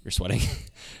 Absolutely. You're sweating.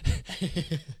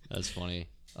 That's funny.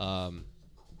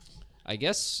 I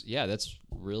guess, yeah, that's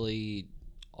really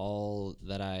all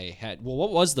that I had. Well,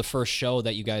 what was the first show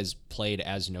that you guys played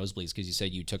as Nosebleeds? Because you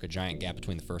said you took a giant gap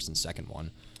between the first and second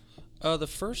one. The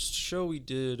first show we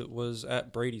did was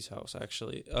at Brady's house,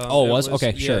 actually. Oh, it was?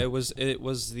 Okay, yeah, sure. It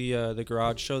was the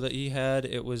garage show that he had.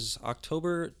 It was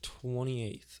October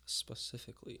 28th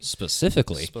specifically.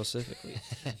 Specifically.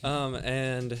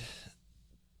 And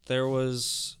there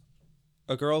was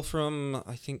a girl from,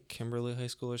 I think, Kimberly High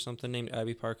School or something, named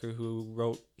Abby Parker, who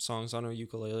wrote songs on her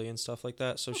ukulele and stuff like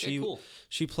that. So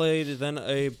she played. Then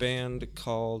a band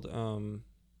called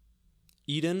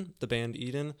Eden, the band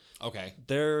Eden. Okay.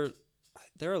 They're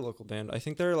a local band. I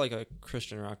think they're like a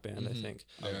Christian rock band. I think.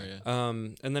 They are, yeah.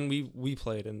 And then we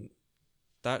played, and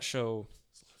that show,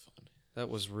 that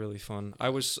was really fun. I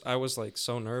was like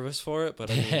so nervous for it, but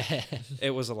I mean,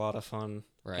 it was a lot of fun.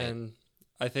 Right. And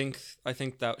I think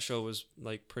that show was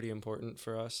like pretty important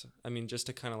for us. I mean, just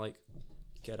to kind of like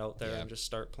get out there and just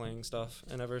start playing stuff.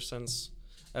 And ever since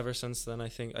then, I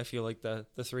feel like the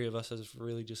three of us has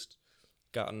really just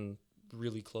gotten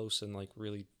really close and like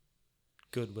really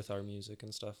good with our music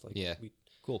and stuff. Like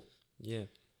Cool. Yeah.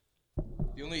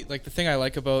 The only the thing I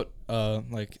like about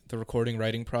like the recording,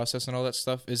 writing process and all that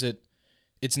stuff is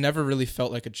it's never really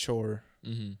felt like a chore,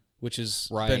 which has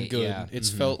been good. Yeah. It's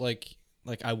felt like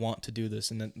I want to do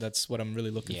this, and that's what I'm really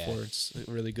looking Yeah. for. It's a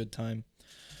really good time.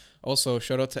 Also,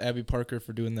 shout out to Abby Parker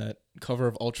for doing that cover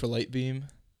of Ultra Light Beam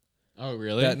Oh,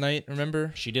 really? that night.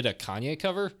 Remember? She did a Kanye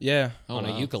cover Yeah, on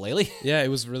wow. a ukulele. yeah, it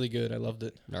was really good. I loved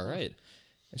it. All right.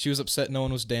 And she was upset no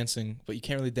one was dancing, but you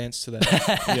can't really dance to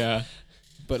that. Yeah.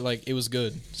 But like it was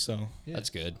good. So That's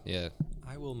good. Yeah.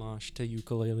 I will mosh to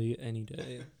ukulele any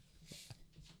day.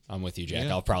 I'm with you, Jack.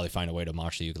 Yeah. I'll probably find a way to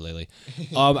mosh the ukulele.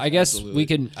 I guess Absolutely. we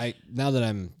can. Now that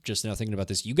I'm just now thinking about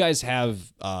this, you guys have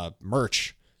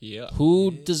merch. Yeah.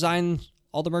 Who designed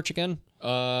all the merch again?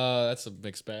 That's a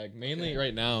mixed bag. Mainly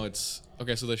right now, it's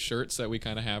okay. So the shirts that we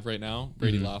kind of have right now,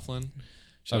 Brady Laughlin.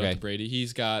 Shout out Okay. to Brady.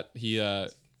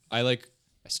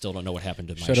 I still don't know what happened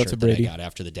to my Shout out shirt to that I Brady. got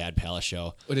after the Dad Palace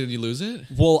show. What, did you lose it?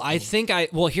 Well,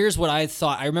 here's what I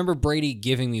thought. I remember Brady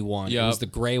giving me one. It Yup. was the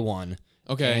gray one.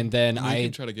 Okay. And then We I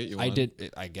can try to get you I one.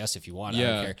 did. I guess if you want, I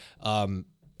Yeah. don't care.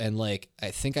 And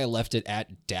I think I left it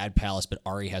at Dad Palace, but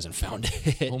Ari hasn't found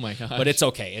it. Oh my gosh. But it's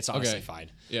okay. It's honestly Okay. fine.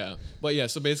 Yeah, but yeah.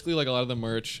 So basically, like a lot of the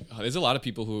merch, there's a lot of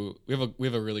people who we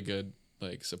have a really good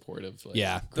supportive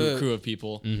crew of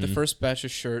people. the first batch of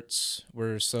shirts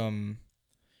were some,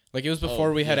 it was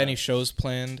before we had any shows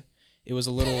planned. It was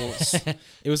a little,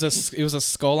 it was a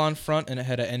skull on front, and it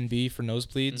had an NB for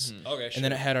Nosebleeds. Okay. And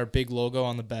then it had our big logo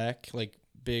on the back, like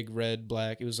big red,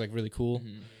 black. It was like really cool.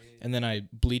 And then I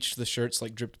bleached the shirts,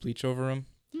 like dripped bleach over them,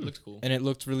 It looks cool. and it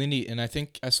looked really neat. And I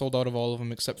think I sold out of all of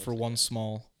them except for one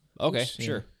small. Okay. which, you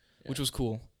Sure. know, which was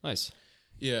cool. Nice.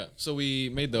 Yeah, so we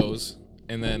made those,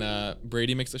 and then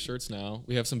Brady makes the shirts now.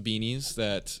 We have some beanies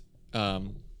that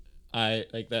I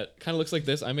like that kind of looks like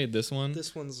this. I made this one.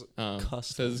 This one's Custom.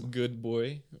 Says "Good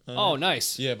Boy." Oh,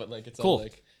 nice. Yeah, but it's Cool.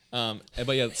 all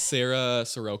but yeah, Sarah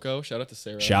Sirocco. Shout out to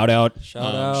Sarah. Shout out.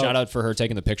 Shout out. Shout out for her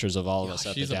taking the pictures of all of us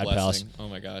at the She's a Dad Palace. blessing. Oh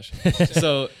my gosh.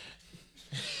 So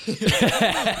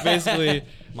basically,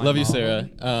 love you,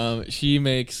 Sarah. She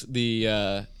makes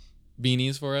the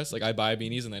beanies for us. Like I buy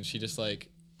beanies, and then she just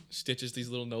stitches these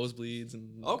little nosebleeds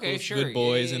and Okay, little sure. good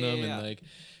boys Yeah, in yeah, them,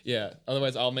 yeah. and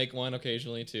otherwise I'll make one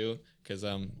occasionally too, because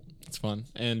it's fun.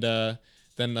 And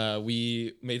then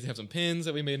we have some pins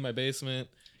that we made in my basement.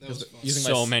 Using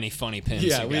So many funny pins.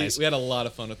 Yeah, you we guys. had a lot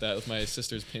of fun with that with my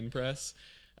sister's pin press.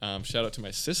 Shout out to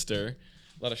my sister.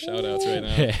 A lot of shout outs right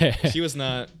now. She was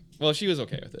not. Well, she was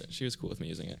okay with it. She was cool with me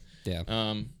using it.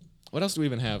 Yeah. What else do we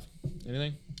even have?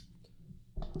 Anything?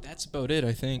 That's about it,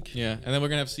 I think. Yeah, and then we're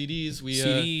gonna have CDs. We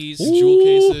CDs. jewel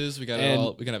cases. We got it And-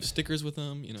 all. We gonna have stickers with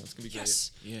them. You know, it's gonna be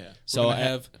Yes. great. Yeah. So So I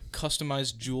have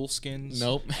customized jewel skins.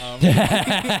 Nope.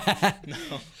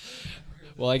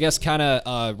 Well, I guess kind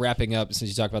of wrapping up since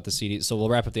you talked about the CD. So we'll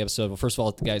wrap up the episode. Well, first of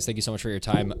all, guys, thank you so much for your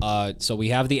time. So we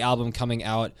have the album coming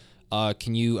out.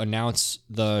 Can you announce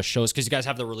the shows? Because you guys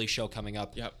have the release show coming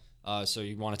up. Yep. So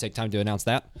you want to take time to announce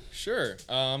that? Sure.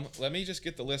 Let me just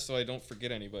get the list so I don't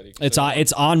forget anybody. It's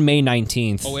on May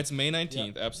 19th. Oh, it's May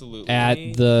 19th. Absolutely. at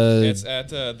the. It's at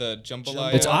the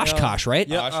Jambalaya. It's Oshkosh, right?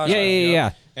 Yeah, Oshkosh,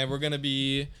 yeah. And we're gonna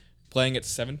be playing at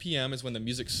 7 p.m. is when the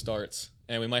music starts.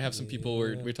 And we might have some people.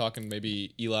 We're talking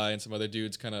maybe Eli and some other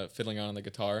dudes kind of fiddling on the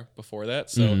guitar before that.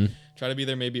 So try to be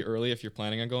there maybe early if you're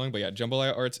planning on going. But yeah,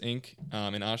 Jambalaya Arts Inc.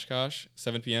 In Oshkosh,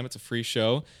 7 p.m. It's a free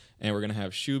show. And we're going to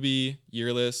have Shuby,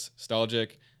 Yearless,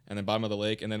 Nostalgic, and then Bottom of the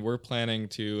Lake. And then we're planning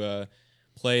to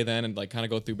play then and like kind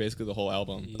of go through basically the whole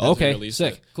album. as we Okay, release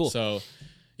sick. it. Cool. So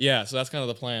yeah, so that's kind of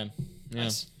the plan. Yeah.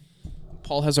 Nice.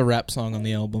 Paul has a rap song on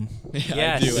the album.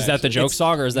 Yeah, I do, Is that the joke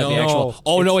song or is that the No, actual?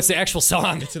 Oh no, it's the actual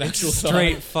song. It's an actual song.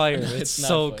 Straight fire. It's not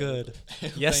so fire. good.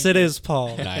 Yes, it is,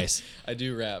 Paul. Nice. I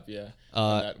do rap, yeah.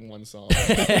 On that one song.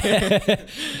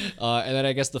 And then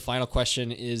I guess the final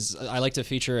question is, I like to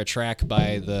feature a track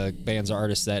by the bands or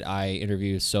artists that I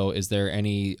interview. So is there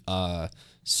any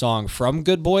song from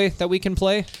Good Boy that we can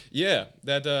play? Yeah,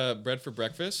 that Bread for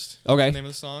Breakfast. Okay. Is the name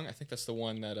of the song. I think that's the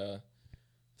one that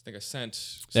I think I sent.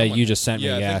 That someone. you just sent me,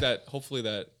 I yeah. think that hopefully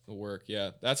that will work. Yeah,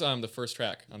 that's the first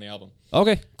track on the album.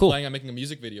 Okay, cool. Planning on making a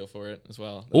music video for it as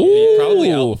well. That'll be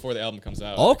probably out before the album comes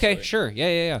out. Okay, actually. sure.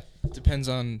 Yeah. Depends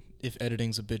on if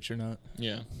editing's a bitch or not.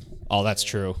 Yeah, Oh, that's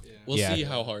true. we'll Yeah. see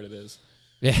how hard it is.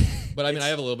 Yeah. But I mean, I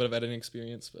have a little bit of editing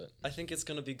experience, but I think it's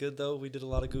gonna be good though. We did a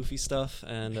lot of goofy stuff,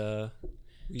 and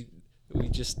we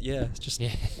just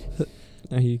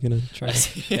Are you gonna try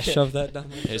to shove that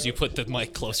down? As you put the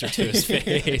mic closer to his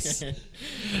face.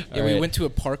 Yeah, we went to a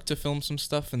park to film some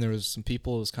stuff, and there was some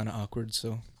people. It was kind of awkward,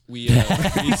 so we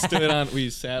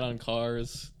sat on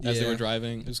cars as they Yeah. were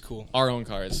driving. it was cool. Our own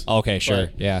cars. Okay, sure.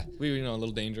 But Yeah. We were a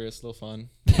little dangerous, a little fun.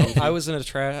 I was in a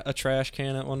trash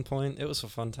can at one point. It was a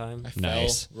fun time. I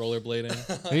Nice. fell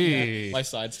rollerblading. Hey. My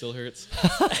side still hurts.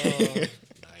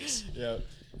 Nice. Yeah.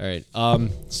 All right.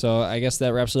 So I guess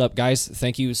that wraps it up, guys.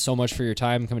 Thank you so much for your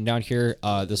time coming down here.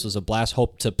 This was a blast.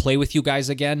 Hope to play with you guys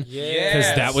again. Yeah.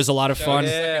 Because that was a lot of fun.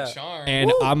 Yeah. Charm. And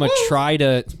I'm gonna try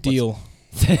to Deal.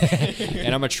 and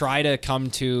I'm gonna try to come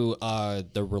to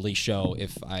the release show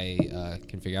if I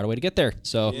can figure out a way to get there.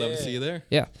 So Love to see you there.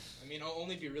 yeah, I mean, I'll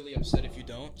only be really upset if you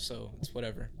don't, so it's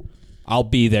whatever. I'll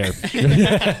be there.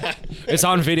 It's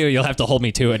on video. You'll have to hold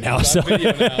me to it now. So.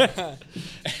 Video now.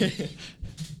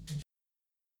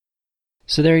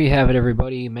 So there you have it,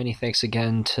 everybody. Many thanks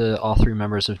again to all three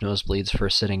members of Nosebleeds for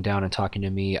sitting down and talking to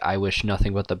me. I wish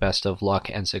nothing but the best of luck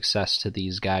and success to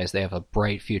these guys. They have a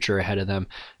bright future ahead of them.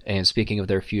 And speaking of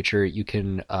their future, you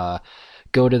can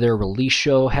go to their release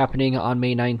show happening on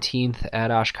May 19th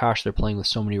at Oshkosh. They're playing with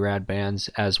so many rad bands,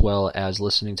 as well as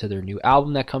listening to their new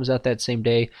album that comes out that same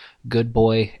day, Good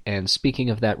Boy. And speaking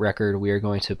of that record, we are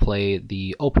going to play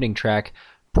the opening track,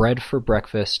 Bread for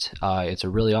Breakfast. It's a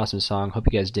really awesome song. Hope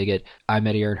you guys dig it. I'm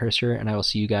Eddie Ehrenhurster, and I will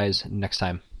see you guys next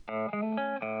time.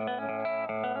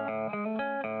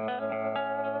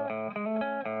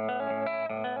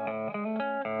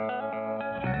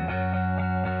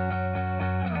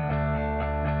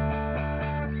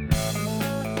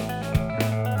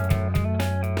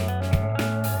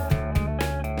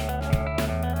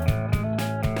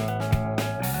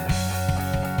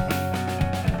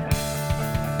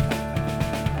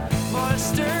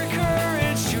 Muster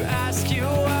courage to ask you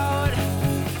out.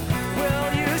 Will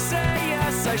you say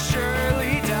yes? I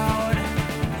surely doubt.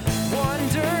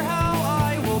 Wonder how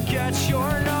I will get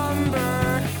your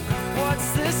number.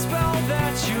 What's this spell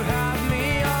that you have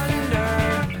me under?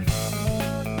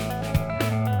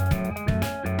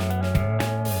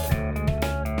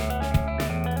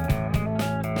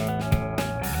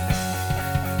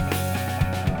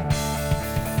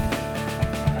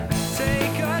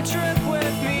 Take a trip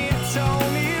with me, tell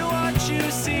me what you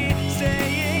see.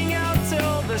 Staying out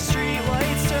till the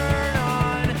streetlights turn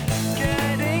on.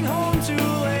 Getting home too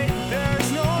late,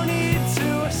 there's no need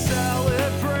to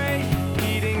celebrate.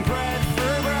 Eating bread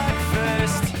for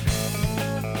breakfast.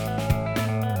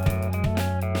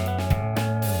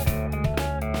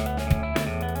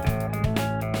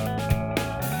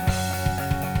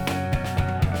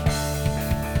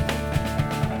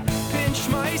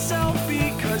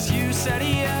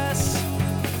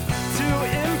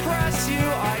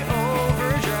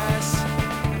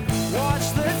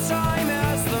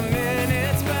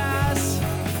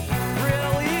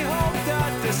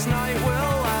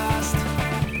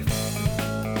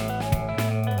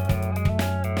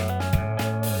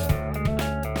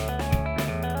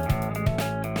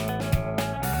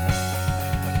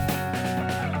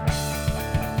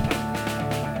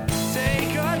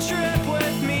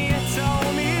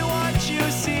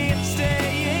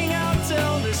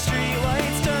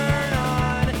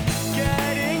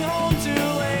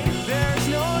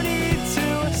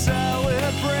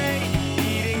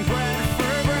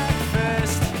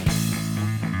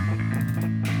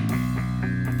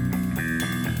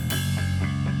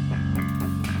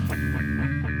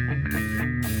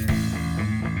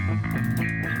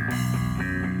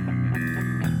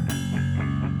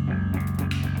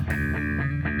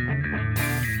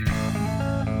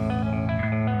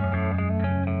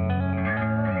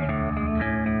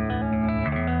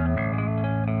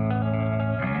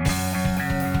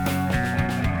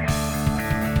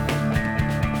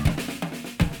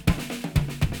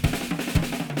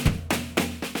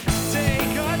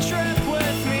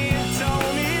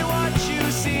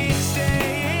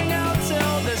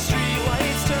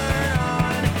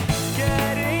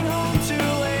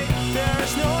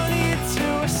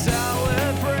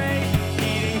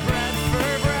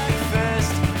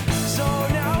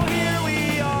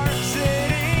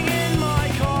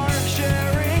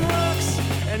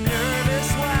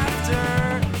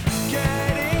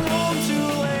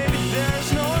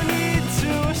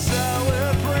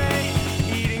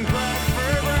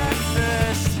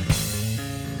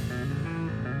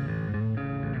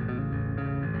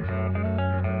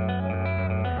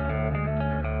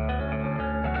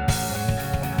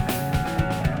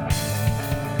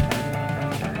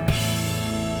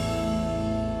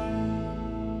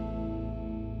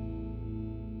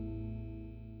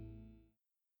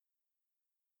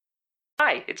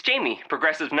 Hi, it's Jamie,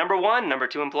 Progressive's #1,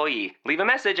 #2 employee. Leave a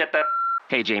message at the...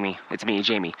 Hey, Jamie, it's me,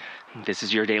 Jamie. This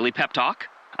is your daily pep talk.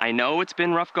 I know it's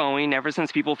been rough going ever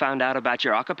since people found out about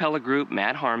your a cappella group,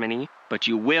 Mad Harmony, but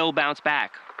you will bounce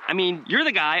back. I mean, you're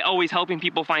the guy always helping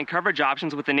people find coverage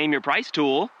options with the Name Your Price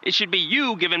tool. It should be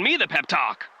you giving me the pep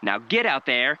talk. Now get out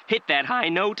there, hit that high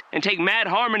note, and take Mad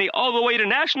Harmony all the way to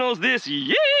nationals this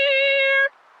year!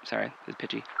 Sorry, it's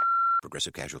pitchy.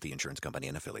 Progressive Casualty Insurance Company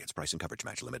and Affiliates. Price and coverage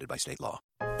match limited by state law.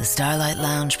 The Starlight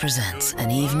Lounge presents an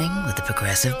evening with the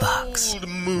Progressive Box. Old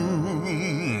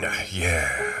moon, yeah.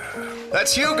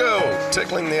 That's Hugo,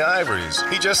 tickling the ivories.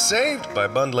 He just saved by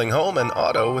bundling home and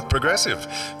auto with Progressive.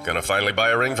 Gonna finally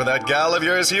buy a ring for that gal of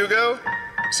yours, Hugo?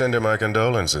 Send her my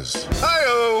condolences.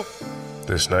 Hi-oh!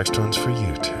 This next one's for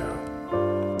you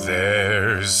two.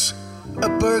 There's a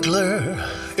burglar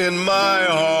in my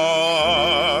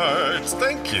heart.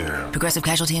 Thank you. Progressive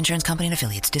Casualty Insurance Company and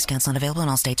Affiliates. Discounts not available in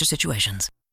all states or situations.